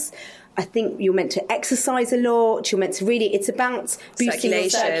stockings. I think you're meant to exercise a lot. You're meant to really, it's about boosting your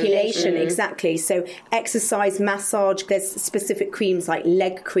circulation. Exactly. So exercise, massage, there's specific creams like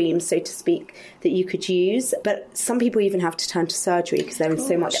leg creams, so to speak, that you could use. But some people even have to turn to surgery because they're in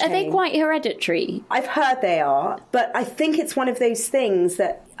so much pain. Are they quite hereditary? I've heard they are, but I think it's one of those things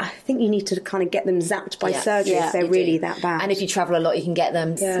that I think you need to kind of get them zapped by surgery if they're really that bad. And if you travel a lot, you can get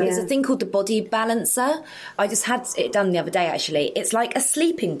them. There's a thing called the body balancer. I just had it done the other day, actually. It's like a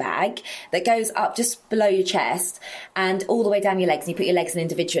sleeping bag that goes up just below your chest and all the way down your legs, and you put your legs in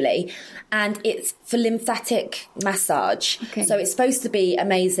individually, and it's for lymphatic massage. So it's supposed to be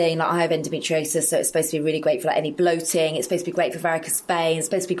amazing. Like, I have endometriosis, so it's supposed to be really great for like any bloating. It's supposed to be great for varicose veins. It's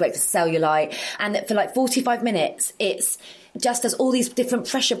supposed to be great for cellulite. And for like 45 minutes, it's just does all these different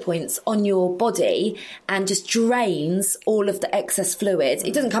pressure points on your body and just drains all of the excess fluid.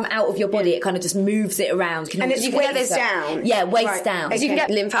 It doesn't come out of your body, it kind of just moves it around. And it's waist down. Yeah, waist down. Because you can get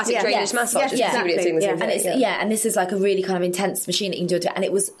lymphatic drainage massage. And this is like a really kind of intense machine that you can do it, and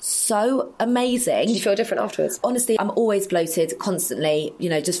it was so amazing. Did you feel different afterwards? Honestly, I'm always bloated constantly, you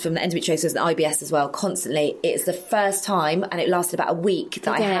know, just from the endometriosis and IBS as well, constantly. It's the first time, and it lasted about a week,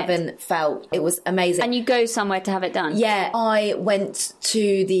 that I haven't felt. It was amazing. And you go somewhere to have it done? Yeah, I went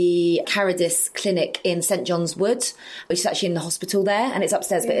to the Caradis clinic in St John's Wood, which is actually in the hospital there, and it's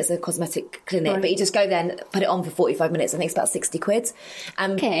upstairs, but it's a cosmetic clinic. But you just go there and put it on for 45 minutes. I think it's about 60 quid.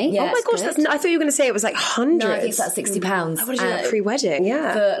 Okay. Yeah, oh my gosh, I thought you were going to say it was like hundreds. No, I think it's about £60. I would have done that pre-wedding,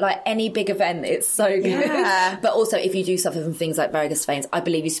 For like any big event, it's so good. Yeah. But also, if you do suffer from things like varicose veins, I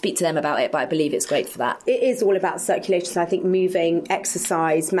believe you speak to them about it, but I believe it's great for that. It is all about circulation. So I think moving,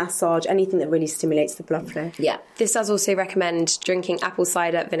 exercise, massage, anything that really stimulates the blood flow. Yeah. This does also recommend drinking apple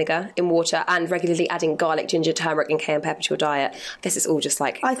cider vinegar in water and regularly adding garlic, ginger, turmeric and cayenne pepper to your diet. I guess it's all just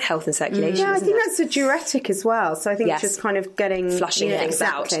like health and circulation. Yeah, I think it? that's a diuretic as well. So I think it's just kind of flushing things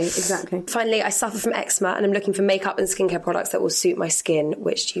out. Exactly. Finally, I suffer from eczema and I'm looking for makeup and skincare products that will suit my skin.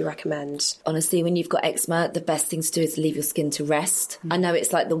 Which do you recommend? Honestly, when you've got eczema, the best thing to do is leave your skin to rest. I know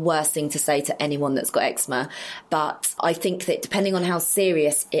it's like the worst thing to say to anyone that's got eczema, but I think that depending on how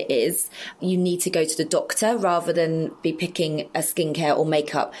serious it is, you need to go to the doctor rather than be picking a skincare or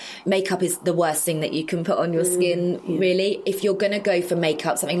makeup. Makeup is the worst thing that you can put on your skin, really. If you're going to go for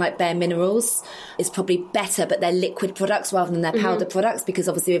makeup, something like Bare Minerals is probably better, but they're liquid products rather than their powder products, because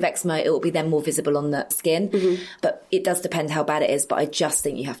obviously with eczema, it will be then more visible on the skin. But it does depend how bad it is, but I just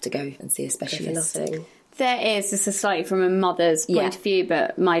think you have to go and see a specialist. For nothing. There is. This is slightly from a mother's point of view,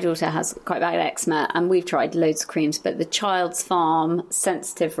 but my daughter has quite bad eczema, and we've tried loads of creams, but the Child's Farm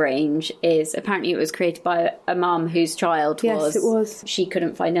sensitive range is, apparently it was created by a mum whose child Yes, it was. She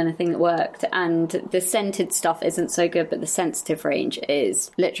couldn't find anything that worked, and the scented stuff isn't so good, but the sensitive range is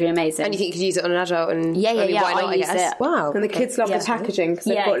literally amazing. And you think you could use it on an adult? And Yeah, why not, I use guess? it. Wow. And the kids love the packaging because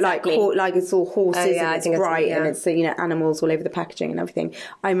they've got exactly. like it's all horses I and think it's bright and it's it's animals all over the packaging and everything.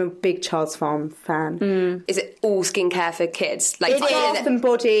 I'm a big Child's Farm fan. Is it all skincare for kids? Like It's bath and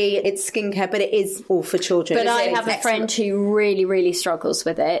body, it's skincare, but it is all for children. But I have a excellent. friend who really, really struggles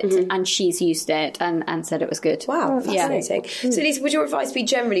with it, and she's used it and said it was good. Wow, fascinating. So, Lisa, would your advice be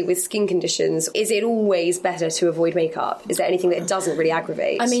generally with skin conditions, is it always better to avoid makeup? Is there anything that doesn't really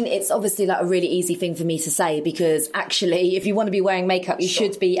aggravate? I mean, it's obviously like a really easy thing for me to say because actually, if you want to be wearing makeup, you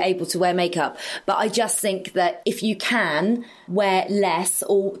should be able to wear makeup. But I just think that if you can wear less,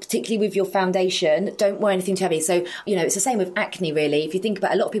 or particularly with your foundation, don't wear anything too heavy. So, it's the same with acne, really. If you think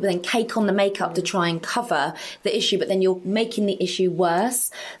about it, a lot of people then cake on the makeup to try and cover the issue, but then you're making the issue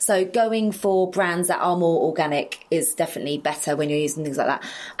worse. So going for brands that are more organic is definitely better when you're using things like that.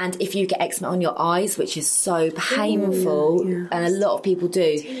 And if you get eczema on your eyes, which is so painful, and a lot of people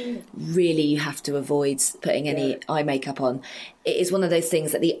do, really you have to avoid putting any eye makeup on. It is one of those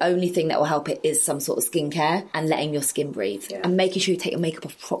things that the only thing that will help it is some sort of skincare and letting your skin breathe and making sure you take your makeup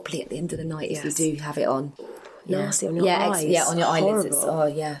off properly at the end of the night if you do have it on. Nasty on your eyes. On your eyelids. Horrible.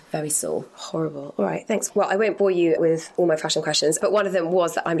 It's, very sore. Horrible. All right, thanks. Well, I won't bore you with all my fashion questions, but one of them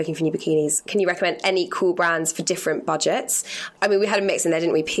was that I'm looking for new bikinis. Can you recommend any cool brands for different budgets? I mean, we had a mix in there,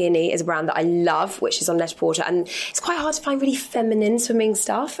 didn't we? Peony is a brand that I love, which is on Net-a-Porter, and it's quite hard to find really feminine swimming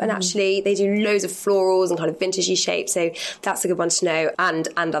stuff, and actually they do loads of florals and kind of vintagey shapes, so that's a good one to know. And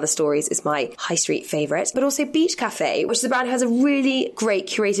Other Stories is my high street favourite, but also Beach Cafe, which is a brand who has a really great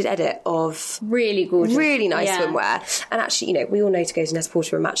curated edit of Really gorgeous. really nice swimwear. And actually, we all know to go to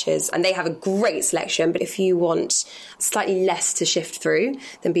Net-a-Porter and Matches, and they have a great selection, but if you want slightly less to shift through,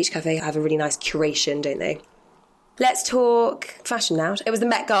 then Beach Cafe have a really nice curation, don't they? Let's talk fashion now. It was the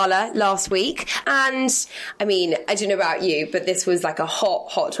Met Gala last week, and I mean, I don't know about you, but this was like a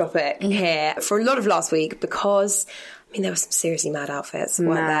hot topic here for a lot of last week because there were some seriously mad outfits,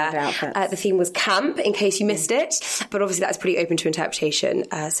 weren't there? The theme was camp, in case you missed it. But obviously that's pretty open to interpretation.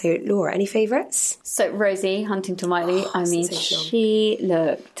 So, Laura, any favourites? So, Rosie Huntington-Whiteley, she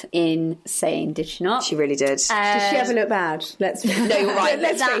looked insane, did she not? She really did. Did she ever look bad? No, you're right.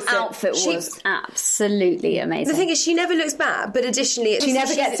 That outfit was absolutely amazing. The thing is, she never looks bad, but additionally... She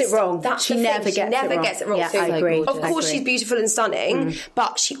never gets it wrong. She never gets it wrong. Yeah, I agree. Of course, she's beautiful and stunning,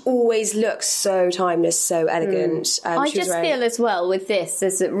 but she always looks so timeless, so elegant. I just feel as well with this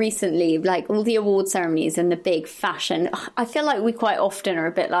as that recently, like all the award ceremonies and the big fashion, I feel like we quite often are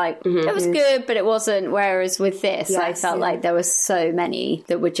a bit like, it was good, but it wasn't. Whereas with this, I felt like there were so many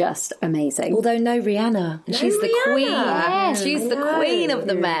that were just amazing. Although no Rihanna. She's the queen. Yeah, she's the queen of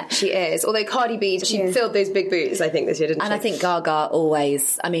the Met. She is. Although Cardi B, she filled those big boots, I think, this year, didn't she? And I think Gaga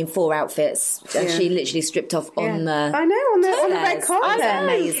always, 4 outfits. And she literally stripped off on the... I know, on the red carpet.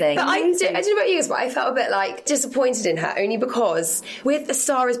 Amazing. But I don't know about you, but I felt a bit like disappointed in her, only because with A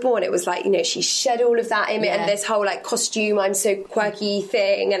Star Is Born, it was like, she shed all of that image and this whole like costume, I'm so quirky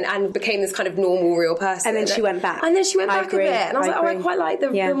thing, and became this kind of normal, real person. And then she went back. And then she went back a bit. And I was like, I quite like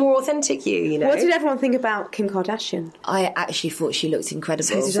the more authentic you, What did everyone think about Kim Kardashian? I actually thought she looked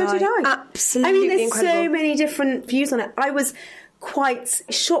incredible. So did I. Absolutely there's incredible. So many different views on it. I was quite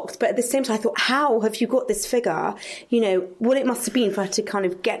shocked, but at the same time I thought, how have you got this figure? What it must have been for her to kind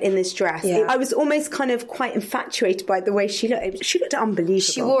of get in this dress. I was almost kind of quite infatuated by the way she looked. She looked unbelievable.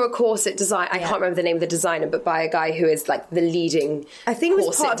 She wore a corset design, I can't remember the name of the designer, but by a guy who is like the leading I think it was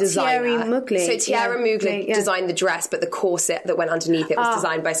corset part designer. Thierry Mugler. So Thierry Mugler designed the dress, but the corset that went underneath it was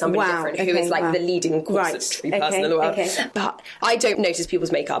designed by somebody different who is like the leading corsetry person in the world. But I don't notice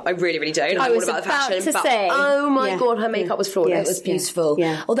people's makeup. I really, really don't. I'm all about the fashion. But oh my God, her makeup was flawless. It was beautiful.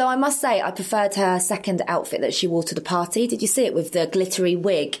 Yeah. Although I must say, I preferred her second outfit that she wore to the party. Did you see it with the glittery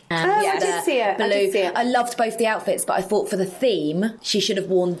wig? And I did see it. Blue. I loved both the outfits, but I thought for the theme, she should have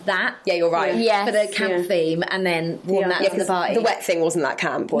worn that. Yeah, you're right. Yeah, for the camp theme, and then worn that to the party. The wet thing wasn't that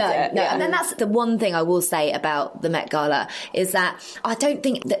camp, was it? No. And then that's the one thing I will say about the Met Gala is that I don't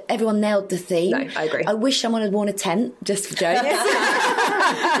think that everyone nailed the theme. No, I agree. I wish someone had worn a tent just for jokes. Well,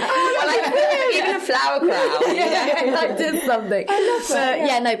 even a flower crown. That did something.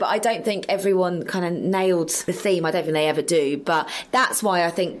 But I don't think everyone kind of nailed the theme. I don't think they ever do. But that's why I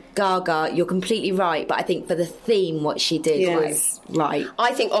think Gaga, you're completely right. But I think for the theme, what she did was right.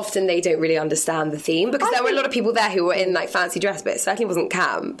 I think often they don't really understand the theme because there were a lot of people there who were in like fancy dress, but it certainly wasn't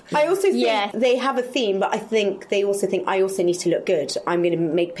camp. I also think they have a theme, but I think they also think I also need to look good. I'm going to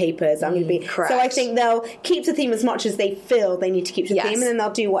make papers. I'm going to be correct. So I think they'll keep the theme as much as they feel they need to keep the theme, and then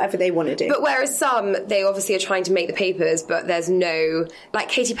th'll do whatever they want to do. But whereas some, they obviously are trying to make the papers, but there's no, like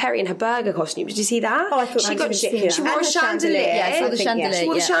Katy Perry in her burger costume. Did you see that? Oh, I thought she ridiculous. She wore a chandelier. Yeah, I saw the chandelier. She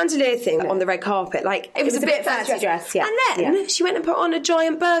wore the chandelier thing on the red carpet. Like it was a bit fancy dress. Yeah. And then she went and put on a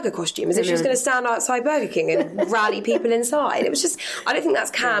giant burger costume as if she was going to stand outside Burger King and rally people inside. It was just, I don't think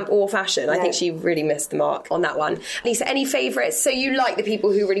that's camp or fashion. I think she really missed the mark on that one. Lisa, any favourites? So you like the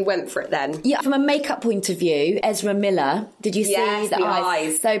people who really went for it then? Yeah, from a makeup point of view, Ezra Miller, did you see the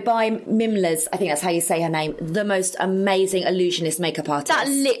eyes? So by Mimler's, I think that's how you say her name, the most amazing illusionist makeup artist. That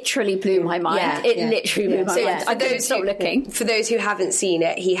literally blew my mind. Yeah, it literally blew my mind. I couldn't stop looking. For those who haven't seen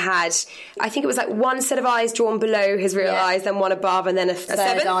it, he had, I think it was like one set of eyes drawn below his real eyes, then one above, and then a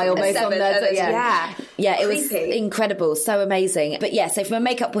seventh eye almost on there. Yeah, it was Creepy. incredible, so amazing. But yeah, so from a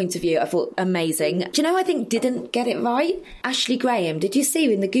makeup point of view, I thought amazing. Do you know, I think didn't get it right? Ashley Graham, did you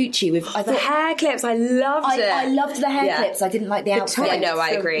see in the Gucci with the hair clips? I loved it. I loved the hair clips. I didn't like the outfit. Yeah, no,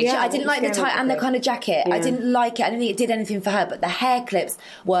 I agree. I didn't like the tie and the kind of jacket. I didn't like it. I didn't think it did anything for her, but the hair clips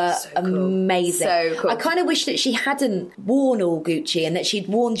were amazing. So cool. I kind of wish that she hadn't worn all Gucci and that she'd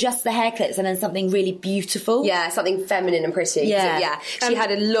worn just the hair clips and then something really beautiful. Yeah, something feminine and pretty. Yeah. She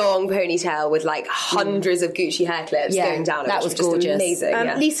had a long ponytail with like hundreds of Gucci hair clips going down. That was gorgeous.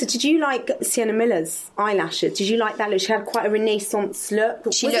 Amazing. Lisa, did you like Sienna Miller's eyelashes? Did you like that look? She had quite a Renaissance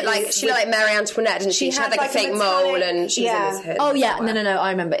look. She looked like Marie Antoinette, didn't she? She had like a fake mole and she was in his hood. Oh yeah, no,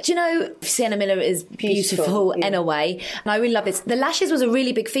 I remember. Do you know Sienna Miller is beautiful in a way, and I really love this. The lashes was a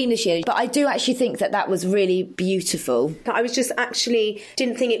really big theme this year, but I do actually think that was really beautiful. I was just actually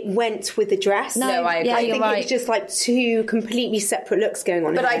didn't think it went with the dress. No, I agree. I think it was just like two completely separate looks going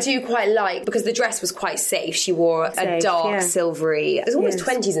on. But I do quite like, because the dress was quite safe. She wore a dark silvery, it was almost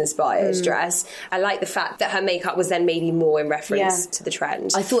 20s inspired dress. I like the fact that her makeup was then maybe more in reference to the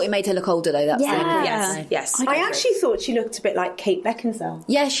trend. I thought it made her look older though. That's Yes. I actually thought she looked a bit like Kate Beckinsale.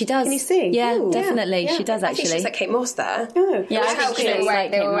 Yeah, she does. Can you see? Yeah, Ooh, definitely. She does actually. I think she was like Kate Moss there. Oh. Yeah, I think she was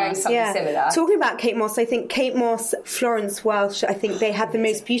like they were wearing something similar. Talking about Kate Moss, I think Kate Moss, Florence Welch, I think they had the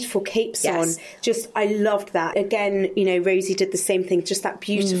most beautiful capes on. Just, I loved that. Again, Rosie did the same thing, just that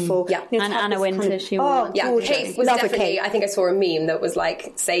beautiful. And Anna Wintour, she wore. Yeah, Kate was definitely, I think I saw a meme that was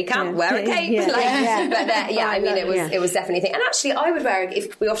like, say camp, wear a cape. It was definitely a thing. And actually, I would wear,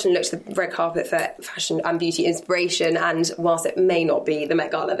 if we often look to the red carpet for fashion and beauty inspiration, and whilst it may not be the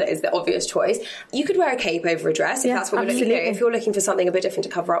Met Gala that is the obvious choice, you could wear a cape over a dress if that's what you're looking for. If you're looking for something a bit different to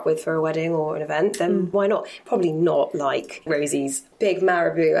cover up with for a wedding or an event, then why not? Probably not like Rosie's big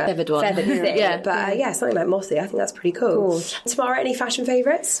marabou feathered thing. But something like Mossy, I think that's pretty cool. Tamara, any fashion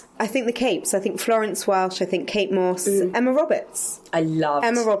favourites? I think the capes. I think Florence Welch. I think Kate Moss. Emma Roberts. I love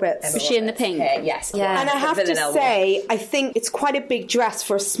Emma Roberts. Was she in the pink? Yes. Yeah. And I have to say, I think it's quite a big dress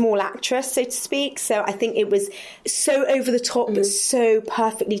for a small actress, so to speak. So I think it was so over the top, but so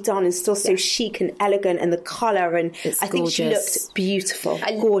perfectly done and still so chic and elegant, and the colour. And I think she looked beautiful.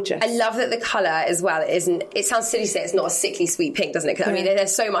 Gorgeous. I love that the colour as well isn't, it sounds silly to say it's not a sickly sweet pink, doesn't it? Because I mean,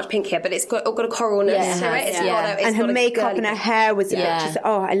 there's so much pink here, but it's got a coralness to it. And her makeup and her hair was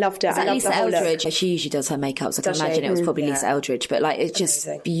I loved it. I loved Lisa Eldridge. She usually does her makeup, so I can imagine it was probably Lisa Eldridge, but like it's just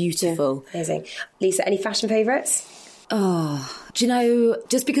beautiful. Amazing. Lisa, any fashion favourites? Oh, do you know,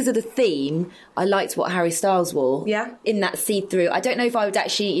 just because of the theme, I liked what Harry Styles wore. Yeah. In that see-through. I don't know if I would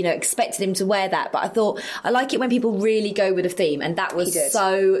actually, expected him to wear that, but I thought, I like it when people really go with a theme, and that was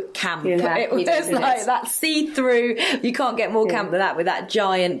so camp. Yeah, it was like that see-through, you can't get more camp than that with that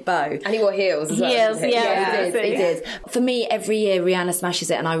giant bow. And he wore heels as well. He did. For me, every year Rihanna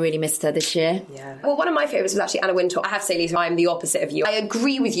smashes it, and I really missed her this year. Yeah. Well, one of my favourites was actually Anna Wintour. I have to say, Lisa, I'm the opposite of you. I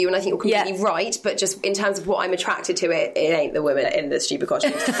agree with you, and I think you're completely right, but just in terms of what I'm attracted to, it ain't the women in the stupid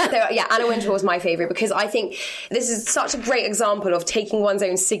costumes. So Anna Wintour was my favourite, because I think this is such a great example of taking one's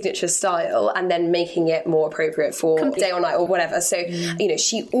own signature style and then making it more appropriate for day or night or whatever. So,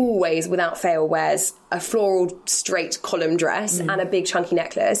 she always, without fail, wears a floral straight column dress and a big chunky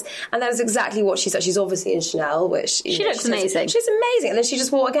necklace, and that is exactly what she's. She's obviously in Chanel, which she looks amazing. She's amazing, and then she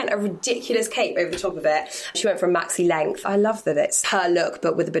just wore again a ridiculous cape over the top of it. She went for a maxi length. I love that it's her look,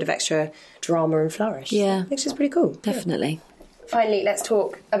 but with a bit of extra drama and flourish. Yeah, I think she's pretty cool. Definitely. finally, let's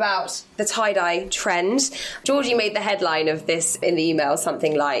talk about the tie-dye trend. Georgie made the headline of this in the email,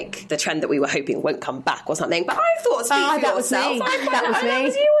 something like the trend that we were hoping won't come back or something. But I thought, speak for that yourself. That was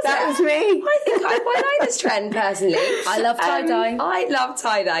me. That was me. I think I quite like this trend, personally. I love tie-dye. I love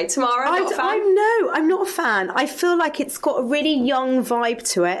tie-dye. Tamara, not a fan? I'm not a fan. I feel like it's got a really young vibe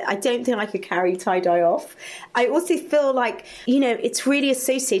to it. I don't think I could carry tie-dye off. I also feel like, it's really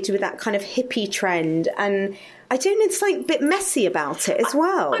associated with that kind of hippie trend, and I don't know, it's something a bit messy about it as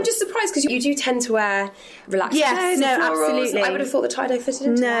well. I'm just surprised because you do tend to wear relaxed clothes. No, florals. absolutely. I would have thought the tie-dye fitted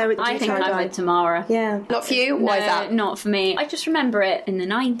into that. I think I'm with Tamara. Yeah. Not for you? Why is that? Not for me. I just remember it in the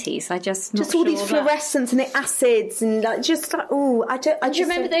 90s. Just all these fluorescents and the acids and I don't. Do you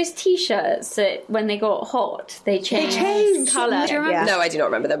remember those T-shirts that when they got hot, they changed colour? Do you remember? Yeah. No, I do not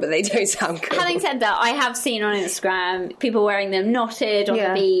remember them, but they don't sound cool. Having said that, I have seen on Instagram people wearing them knotted on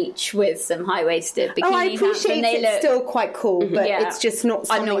the beach with some high-waisted bikini I appreciate it's still quite cool, but it's just not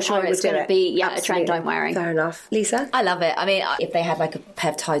something I'm not sure it's going to be a trend I'm wearing. Fair enough. Lisa? I love it. I mean, if they had like a pair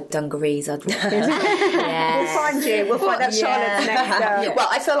of tied dungarees, I'd We'll find you. We'll find that Charlotte's next. Well,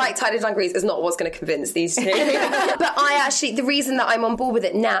 I feel like tie-dye dungarees is not what's going to convince these two. But the reason that I'm on board with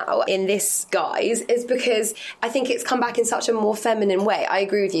it now in this guise is because I think it's come back in such a more feminine way. I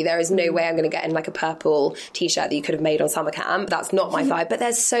agree with you. There is no way I'm going to get in like a purple t-shirt that you could have made on summer camp. That's not my vibe. But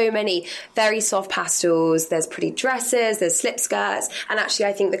there's so many very soft pastels. There's pretty dresses. There's slip skirts. And actually,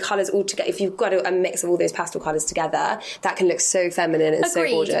 I think the colours all together, if you've got a mix of all those pastel colours together, that can look so feminine and so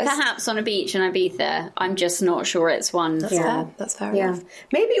gorgeous. Perhaps on a beach in Ibiza. I'm just not sure it's one. That's fair enough.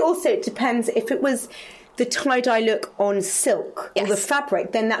 Maybe also it depends if it was the tie-dye look on silk or the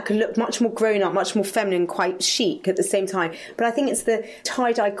fabric, then that could look much more grown up, much more feminine, quite chic at the same time. But I think it's the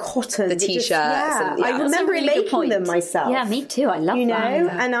tie-dye cotton, the t-shirts. I remember making them myself. Yeah, me too. I love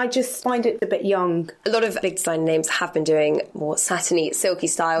that. And I just find it a bit young. A lot of big design names have been doing more satiny, silky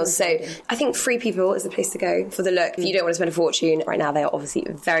styles. So I think Free People is the place to go for the look. If you don't want to spend a fortune, right now they are obviously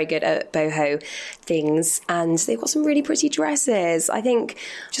very good at boho things, and they've got some really pretty dresses. I think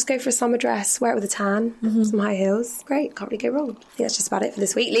just go for a summer dress, wear it with a tan. Some high heels. Great. Can't really go wrong. I think that's just about it for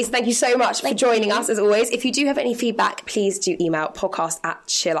this week. Lisa, thank you so much for joining us as always. If you do have any feedback, please do email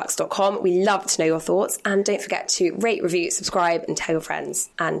podcast@sheerluxe.com. We love to know your thoughts. And don't forget to rate, review, subscribe and tell your friends.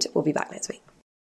 And we'll be back next week.